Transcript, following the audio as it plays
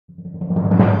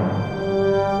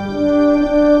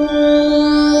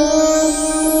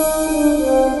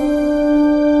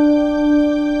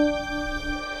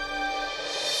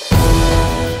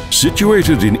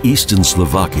Situated in eastern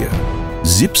Slovakia,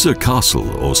 Zipser Castle,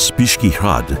 or Spišský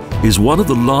Hrad, is one of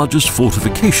the largest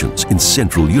fortifications in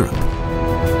Central Europe.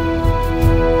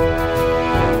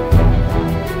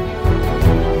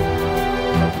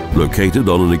 Located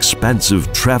on an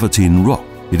expansive travertin rock,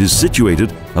 it is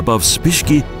situated above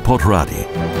Spišské Podhradie.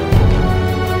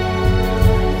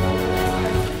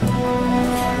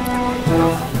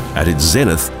 At its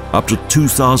zenith, up to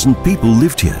 2,000 people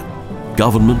lived here,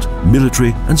 government,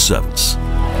 military and servants.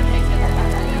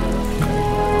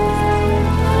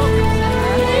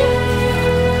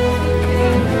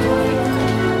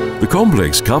 The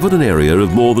complex covered an area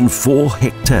of more than 4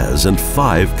 hectares and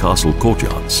 5 castle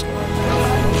courtyards.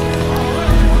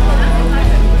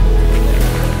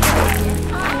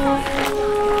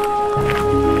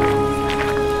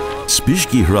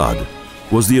 Spišský Hrad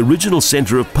was the original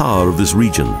center of power of this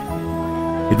region.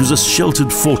 It was a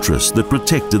sheltered fortress that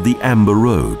protected the Amber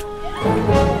Road.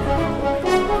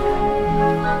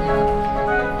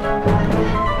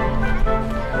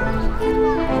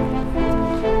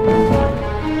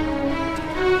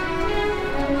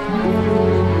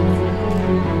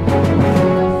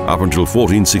 Up until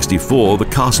 1464, the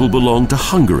castle belonged to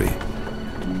Hungary.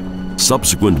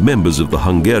 Subsequent members of the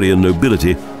Hungarian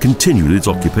nobility continued its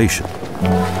occupation.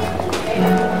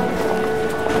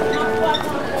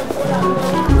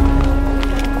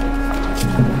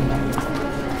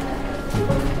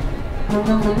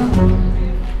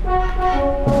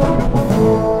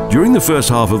 During the first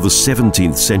half of the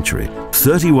 17th century,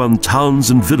 31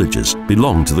 towns and villages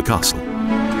belonged to the castle.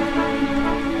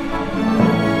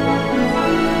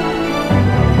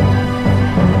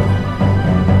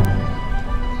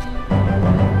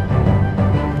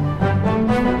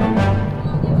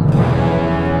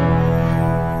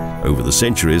 Over the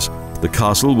centuries, the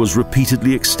castle was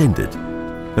repeatedly extended.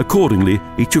 Accordingly,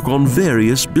 it took on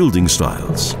various building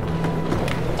styles.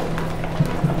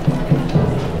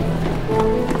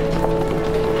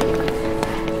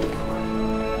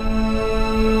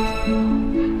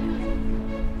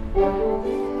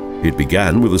 It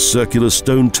began with a circular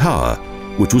stone tower,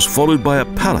 which was followed by a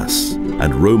palace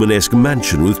and Romanesque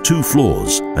mansion with 2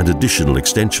 floors and additional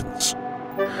extensions.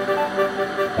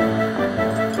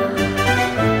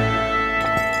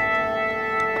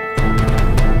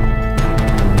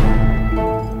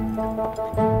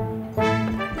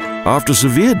 After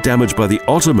severe damage by the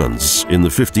Ottomans in the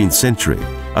 15th century,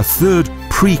 a 3rd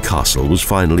pre-castle was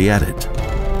finally added.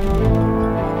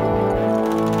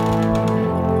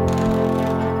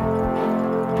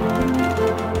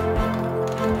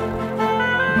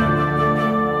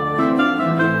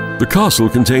 The castle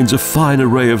contains a fine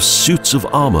array of suits of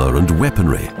armor and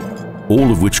weaponry,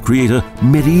 all of which create a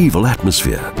medieval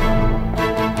atmosphere.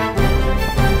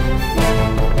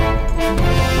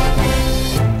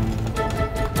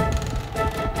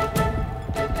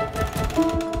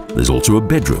 There's also a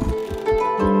bedroom.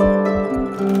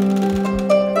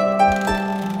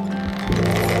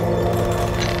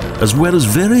 As well as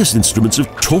various instruments of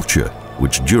torture,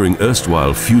 which during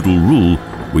erstwhile feudal rule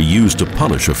were used to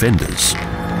punish offenders.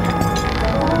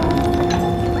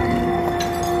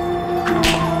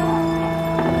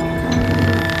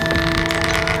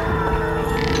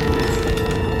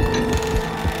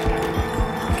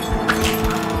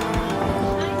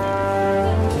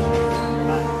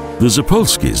 The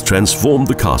Zapolskis transformed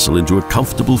the castle into a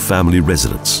comfortable family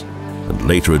residence and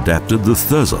later adapted the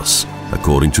Thurzos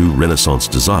according to Renaissance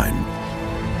design.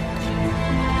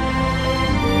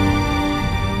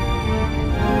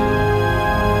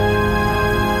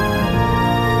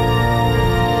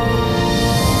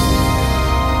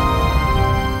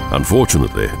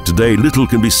 Unfortunately, today little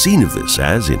can be seen of this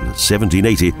as, in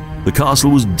 1780, the castle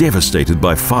was devastated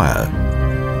by fire.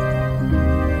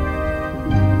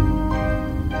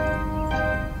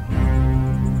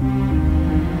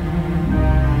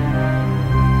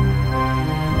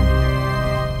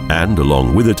 And,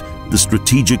 along with it, the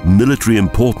strategic military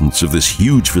importance of this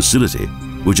huge facility,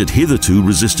 which had hitherto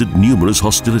resisted numerous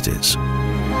hostilities.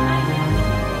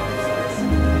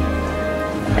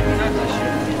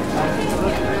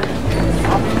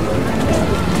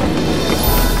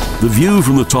 The view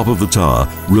from the top of the tower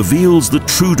reveals the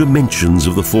true dimensions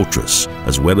of the fortress,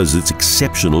 as well as its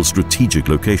exceptional strategic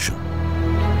location.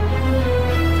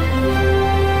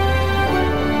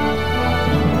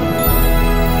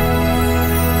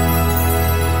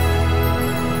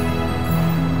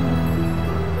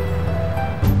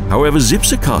 However,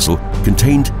 Zipser Castle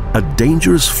contained a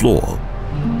dangerous flaw,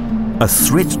 a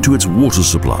threat to its water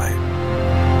supply.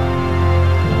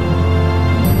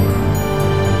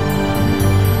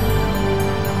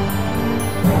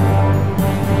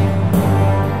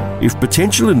 If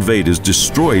potential invaders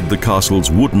destroyed the castle's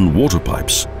wooden water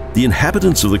pipes, the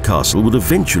inhabitants of the castle would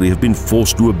eventually have been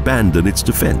forced to abandon its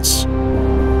defense.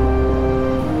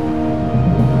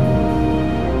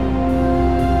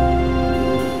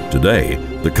 Today,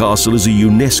 the castle is a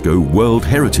UNESCO World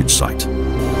Heritage Site.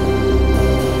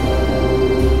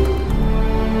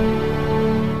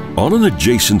 On an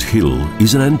adjacent hill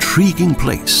is an intriguing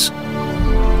place.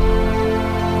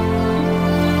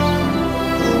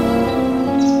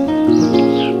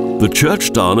 The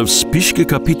church town of Spišská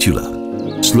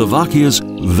Kapitula, Slovakia's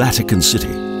Vatican city.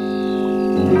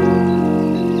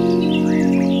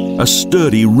 A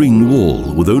sturdy ring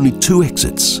wall with only 2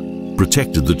 exits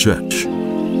protected the church.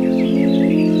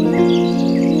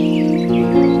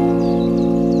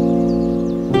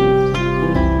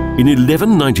 In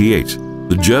 1198,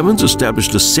 the Germans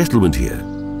established a settlement here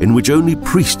in which only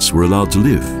priests were allowed to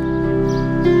live.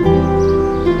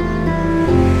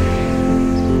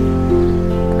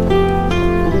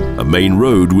 A main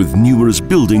road with numerous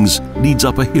buildings leads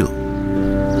up a hill.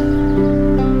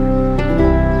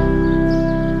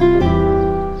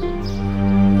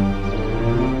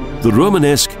 The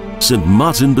Romanesque St.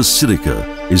 Martin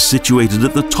Basilica is situated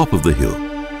at the top of the hill,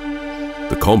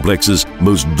 the complex's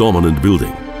most dominant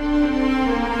building.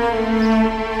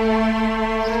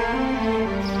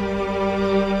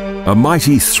 A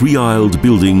mighty 3-aisled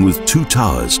building with 2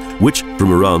 towers, which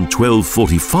from around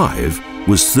 1245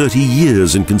 was 30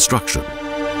 years in construction.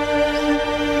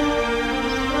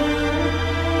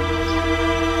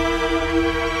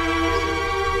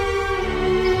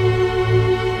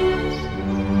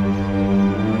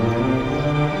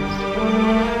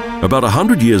 About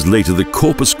 100 years later, the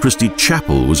Corpus Christi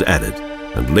Chapel was added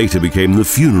and later became the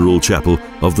funeral chapel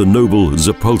of the noble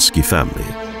Zapolsky family.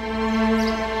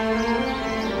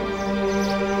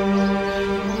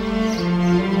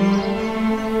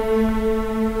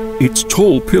 Its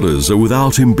tall pillars are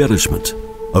without embellishment,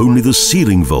 only the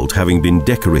ceiling vault having been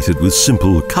decorated with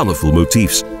simple, colourful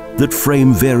motifs that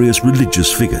frame various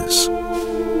religious figures.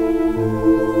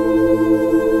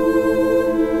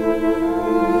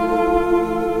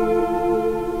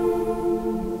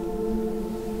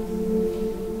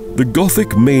 The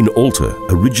Gothic main altar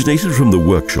originated from the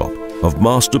workshop of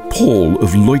Master Paul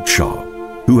of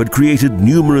Leutschau, who had created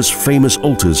numerous famous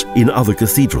altars in other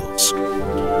cathedrals.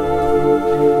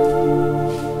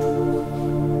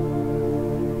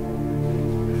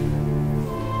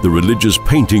 The religious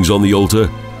paintings on the altar,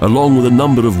 along with a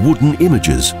number of wooden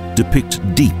images, depict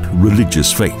deep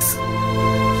religious faith.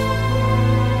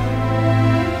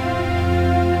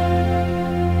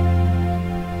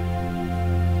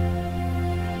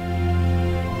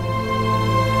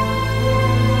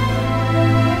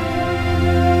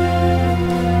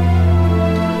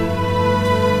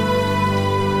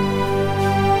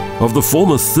 Of the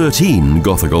former 13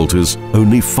 Gothic altars,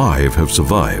 only 5 have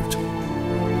survived.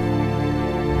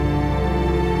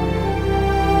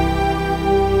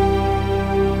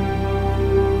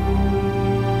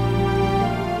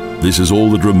 This is all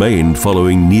that remained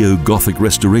following neo-Gothic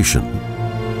restoration.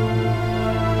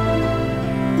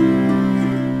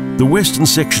 The western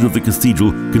section of the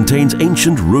cathedral contains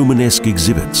ancient Romanesque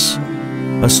exhibits,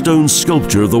 a stone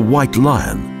sculpture of the White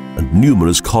Lion and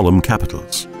numerous column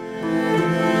capitals.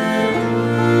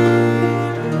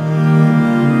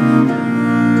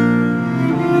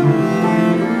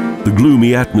 The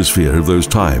gloomy atmosphere of those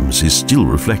times is still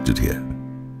reflected here.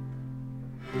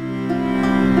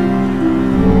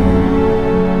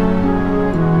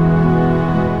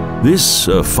 This,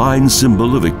 a fine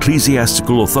symbol of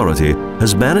ecclesiastical authority,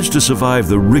 has managed to survive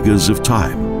the rigours of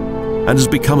time and has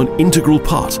become an integral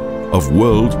part of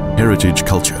world heritage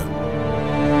culture.